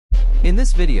In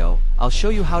this video, I'll show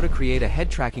you how to create a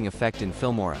head tracking effect in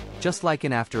Filmora, just like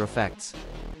in After Effects.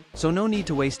 So no need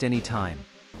to waste any time.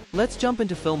 Let's jump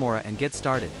into Filmora and get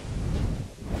started.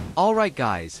 Alright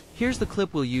guys, here's the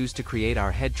clip we'll use to create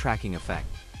our head tracking effect.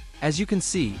 As you can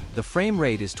see, the frame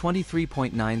rate is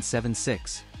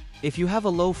 23.976. If you have a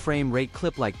low frame rate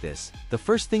clip like this, the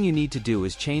first thing you need to do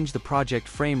is change the project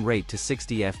frame rate to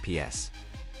 60 FPS.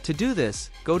 To do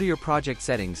this, go to your project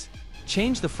settings,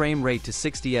 change the frame rate to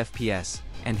 60 FPS,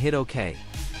 and hit OK.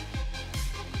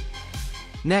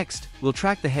 Next, we'll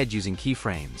track the head using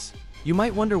keyframes. You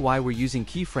might wonder why we're using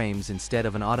keyframes instead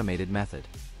of an automated method.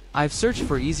 I've searched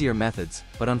for easier methods,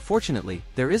 but unfortunately,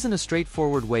 there isn't a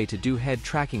straightforward way to do head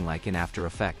tracking like in After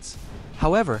Effects.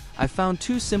 However, I've found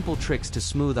two simple tricks to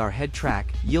smooth our head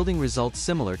track, yielding results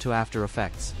similar to After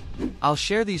Effects. I'll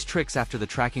share these tricks after the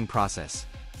tracking process.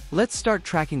 Let's start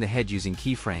tracking the head using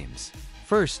keyframes.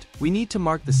 First, we need to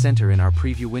mark the center in our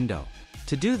preview window.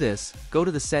 To do this, go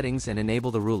to the settings and enable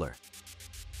the ruler.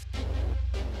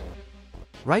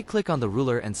 Right-click on the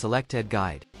ruler and select Head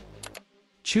Guide.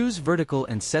 Choose Vertical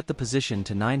and set the position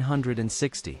to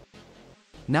 960.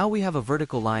 Now we have a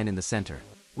vertical line in the center.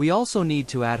 We also need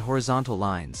to add horizontal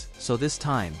lines, so this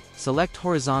time, select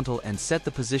Horizontal and set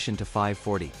the position to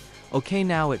 540. OK,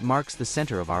 now it marks the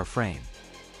center of our frame.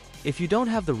 If you don't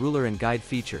have the ruler and guide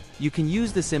feature, you can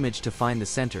use this image to find the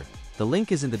center. The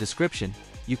link is in the description,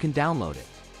 you can download it.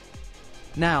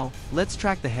 Now, let's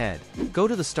track the head. Go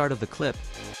to the start of the clip,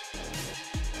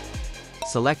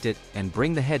 select it, and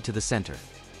bring the head to the center.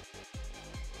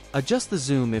 Adjust the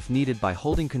zoom if needed by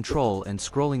holding Ctrl and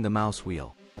scrolling the mouse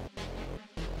wheel.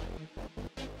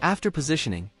 After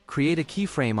positioning, create a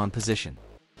keyframe on position.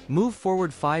 Move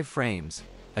forward 5 frames,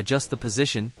 adjust the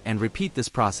position, and repeat this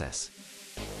process.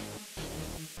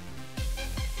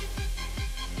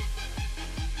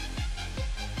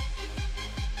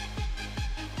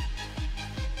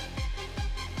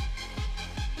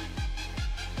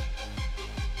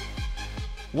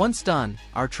 Once done,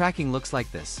 our tracking looks like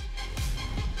this.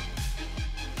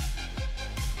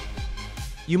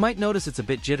 You might notice it's a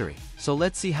bit jittery, so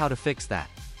let's see how to fix that.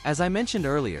 As I mentioned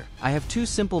earlier, I have two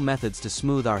simple methods to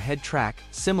smooth our head track,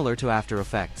 similar to After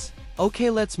Effects. Okay,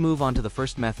 let's move on to the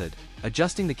first method,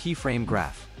 adjusting the keyframe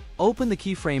graph. Open the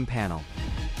keyframe panel,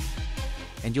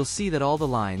 and you'll see that all the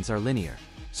lines are linear.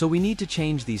 So we need to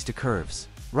change these to curves.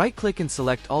 Right-click and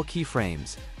select all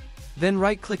keyframes. Then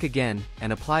right-click again,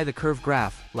 and apply the curve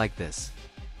graph, like this.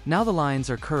 Now the lines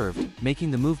are curved,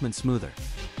 making the movement smoother.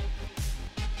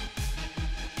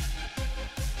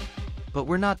 But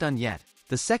we're not done yet.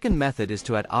 The second method is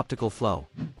to add optical flow.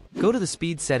 Go to the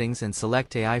speed settings and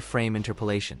select AI frame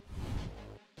interpolation.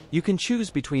 You can choose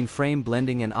between frame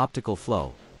blending and optical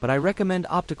flow, but I recommend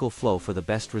optical flow for the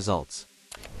best results.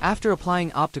 After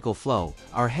applying optical flow,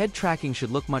 our head tracking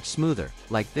should look much smoother,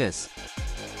 like this.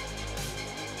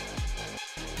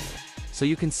 So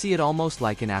you can see it almost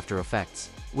like in After Effects.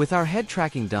 With our head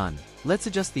tracking done, let's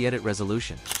adjust the edit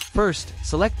resolution. First,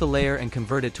 select the layer and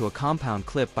convert it to a compound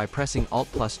clip by pressing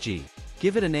Alt+G.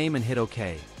 Give it a name and hit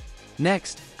OK.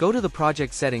 Next, go to the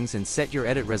project settings and set your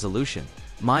edit resolution.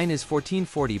 Mine is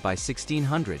 1440 by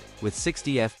 1600 with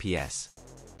 60 FPS.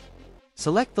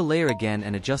 Select the layer again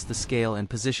and adjust the scale and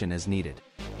position as needed.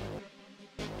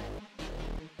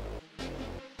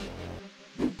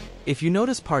 If you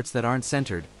notice parts that aren't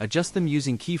centered, adjust them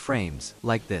using keyframes,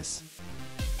 like this.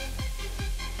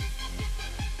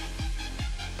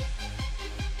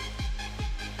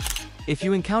 If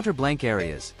you encounter blank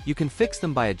areas, you can fix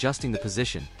them by adjusting the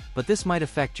position, but this might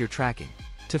affect your tracking.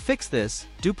 To fix this,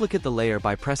 duplicate the layer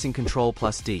by pressing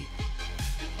Ctrl+D.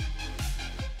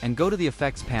 And go to the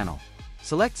Effects panel.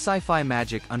 Select Sci-Fi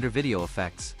Magic under Video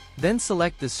Effects, then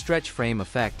select this stretch frame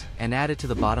effect and add it to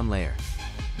the bottom layer.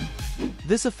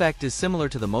 This effect is similar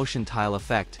to the motion tile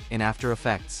effect in After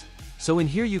Effects, so in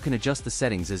here you can adjust the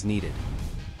settings as needed.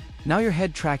 Now your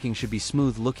head tracking should be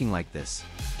smooth looking like this.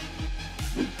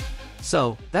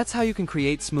 So, that's how you can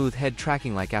create smooth head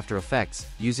tracking like After Effects,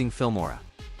 using Filmora.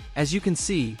 As you can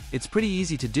see, it's pretty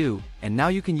easy to do, and now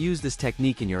you can use this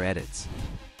technique in your edits.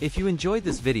 If you enjoyed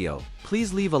this video,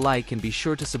 please leave a like and be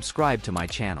sure to subscribe to my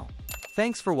channel.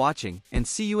 Thanks for watching, and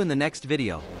see you in the next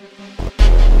video.